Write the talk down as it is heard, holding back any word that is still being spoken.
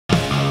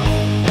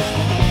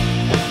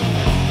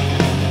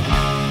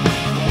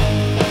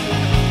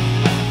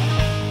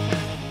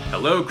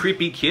Hello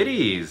creepy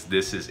kitties,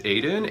 this is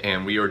Aiden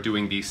and we are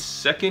doing the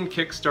second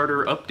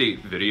Kickstarter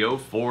update video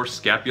for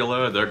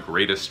Scapula, the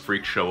greatest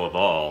freak show of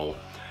all.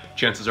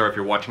 Chances are if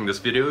you're watching this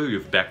video,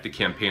 you've backed the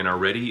campaign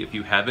already. If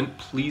you haven't,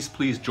 please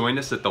join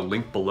us at the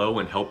link below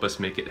and help us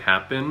make it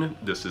happen.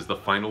 This is the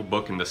final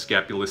book in the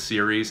Scapula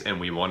series and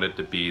we want it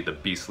to be the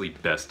beastly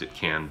best it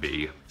can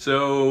be.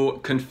 So,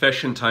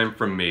 confession time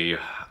from me.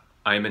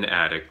 I'm an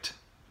addict.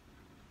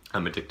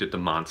 I'm addicted to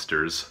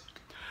monsters.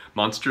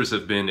 Monsters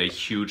have been a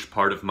huge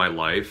part of my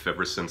life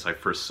ever since I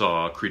first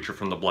saw Creature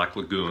from the Black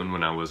Lagoon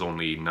when I was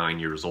only 9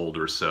 years old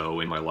or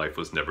so, and my life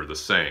was never the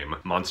same.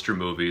 Monster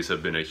movies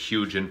have been a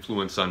huge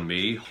influence on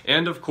me,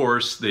 and of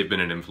course, they've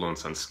been an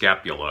influence on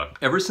Scapula.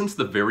 Ever since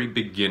the very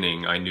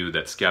beginning, I knew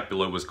that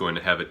Scapula was going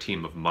to have a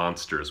team of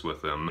monsters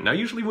with them. Now,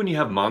 usually when you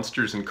have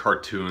monsters in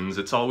cartoons,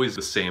 it's always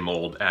the same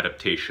old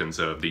adaptations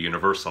of the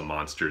Universal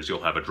monsters.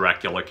 You'll have a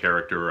Dracula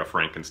character, a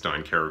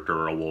Frankenstein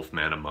character, a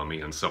Wolfman, a mummy,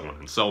 and so on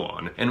and so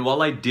on. And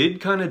while I did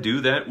kind of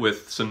do that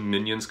with some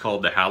minions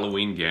called the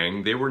Halloween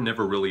Gang, they were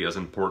never really as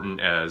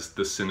important as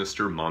the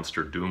sinister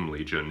Monster Doom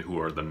Legion,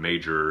 who are the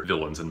major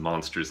villains and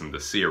monsters in the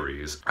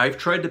series. I've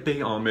tried to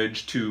pay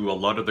homage to a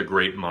lot of the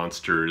great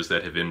monsters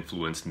that have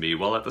influenced me,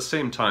 while at the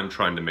same time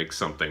trying to make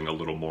something a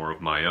little more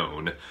of my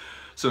own.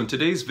 So in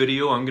today's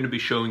video, I'm going to be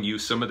showing you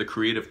some of the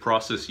creative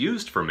process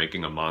used for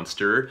making a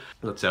monster.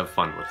 Let's have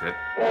fun with it.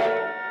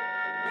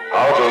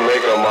 How to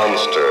make a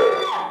monster.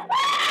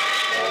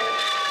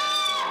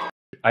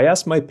 I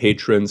asked my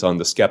patrons on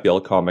the Scapula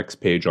Comics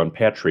page on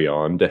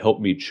Patreon to help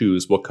me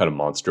choose what kind of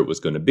monster it was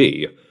going to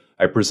be.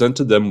 I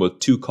presented them with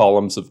two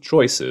columns of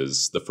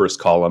choices. The first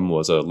column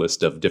was a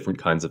list of different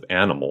kinds of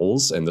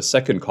animals, and the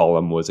second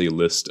column was a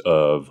list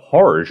of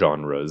horror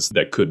genres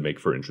that could make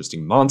for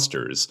interesting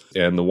monsters.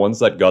 And the ones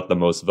that got the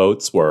most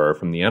votes were,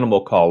 from the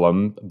animal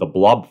column, the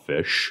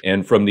blobfish,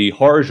 and from the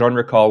horror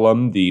genre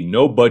column, the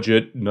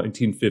no-budget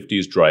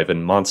 1950s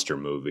drive-in monster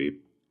movie.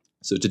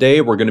 So today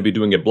we're going to be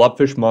doing a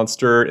blobfish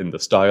monster in the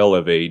style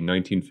of a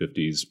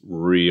 1950s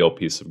real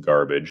piece of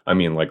garbage. I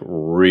mean, like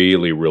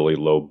really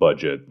low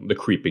budget. The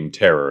Creeping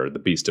Terror, The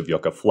Beast of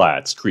Yucca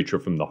Flats,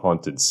 Creature from the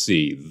Haunted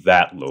Sea,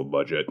 that low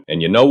budget.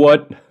 And you know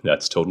what?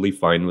 That's totally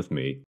fine with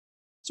me.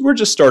 So we're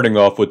just starting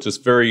off with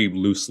just very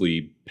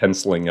loosely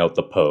penciling out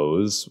the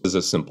pose. It's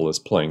as simple as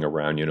playing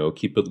around, you know,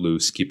 keep it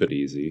loose, keep it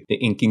easy. The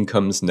inking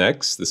comes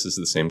next. This is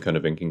the same kind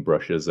of inking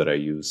brushes that I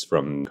use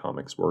from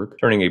comics work.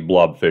 Turning a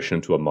blobfish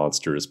into a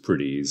monster is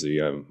pretty easy.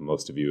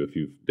 Most of you, if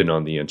you've been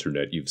on the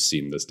internet, you've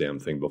seen this damn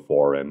thing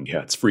before, and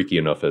yeah, it's freaky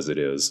enough as it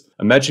is.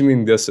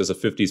 Imagining this as a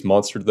 50s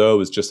monster, though,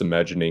 is just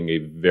imagining a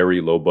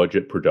very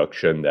low-budget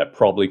production that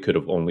probably could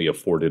have only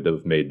afforded to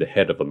have made the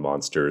head of a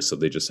monster, so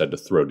they just had to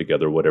throw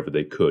together whatever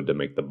they could to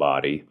make the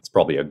body. It's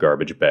probably a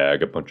garbage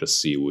bag, a bunch of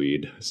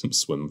seaweed, some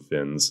swim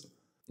fins,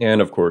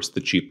 and of course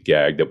the cheap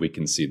gag that we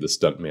can see the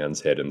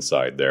stuntman's head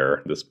inside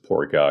there. This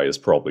poor guy is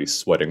probably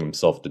sweating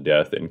himself to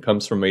death and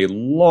comes from a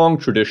long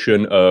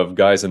tradition of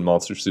guys in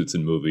monster suits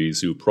in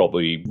movies who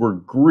probably were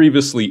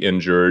grievously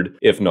injured,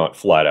 if not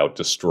flat out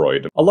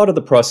destroyed. A lot of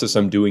the process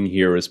I'm doing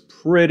here is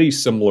pretty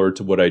similar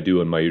to what I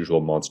do in my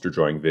usual monster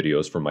drawing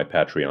videos for my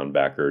Patreon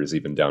backers,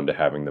 even down to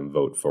having them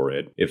vote for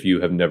it. If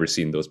you have never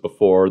seen those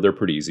before, they're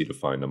pretty easy to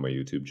find on my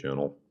YouTube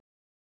channel.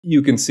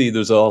 You can see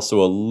there's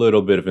also a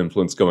little bit of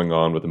influence going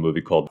on with a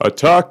movie called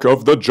Attack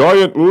of the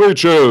Giant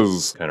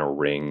Leeches. Kind of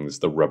rings,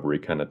 the rubbery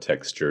kind of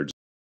texture.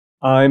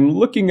 I'm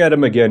looking at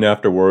him again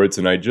afterwards,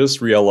 and I just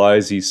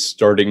realized he's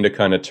starting to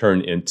kind of turn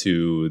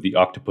into the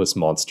octopus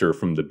monster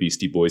from the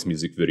Beastie Boys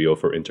music video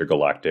for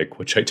Intergalactic,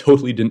 which I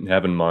totally didn't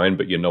have in mind,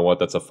 but you know what,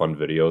 that's a fun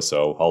video,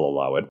 so I'll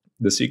allow it.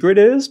 The secret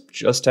is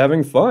just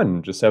having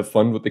fun. Just have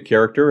fun with the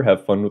character,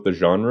 have fun with the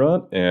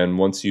genre, and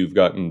once you've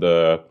gotten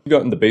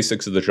the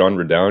basics of the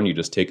genre down, you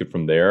just take it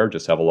from there,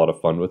 just have a lot of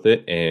fun with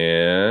it,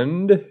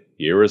 and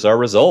here is our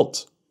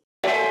result.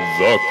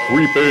 The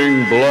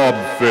Creeping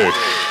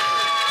Blobfish.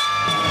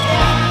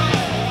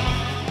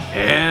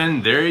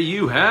 And there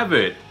you have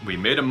it! We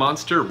made a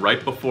monster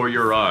right before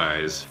your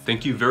eyes.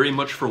 Thank you very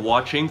much for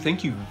watching.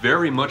 Thank you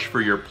very much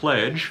for your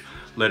pledge.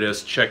 Let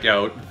us check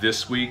out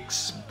this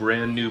week's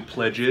brand new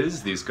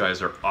pledges. These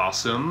guys are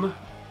awesome.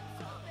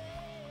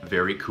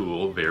 Very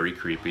cool, very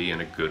creepy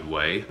in a good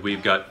way.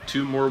 We've got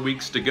 2 more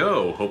weeks to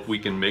go. Hope we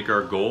can make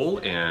our goal,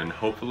 and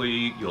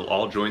hopefully you'll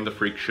all join the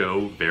freak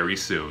show very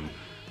soon.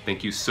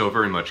 Thank you so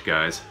very much,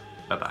 guys.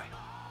 Bye-bye.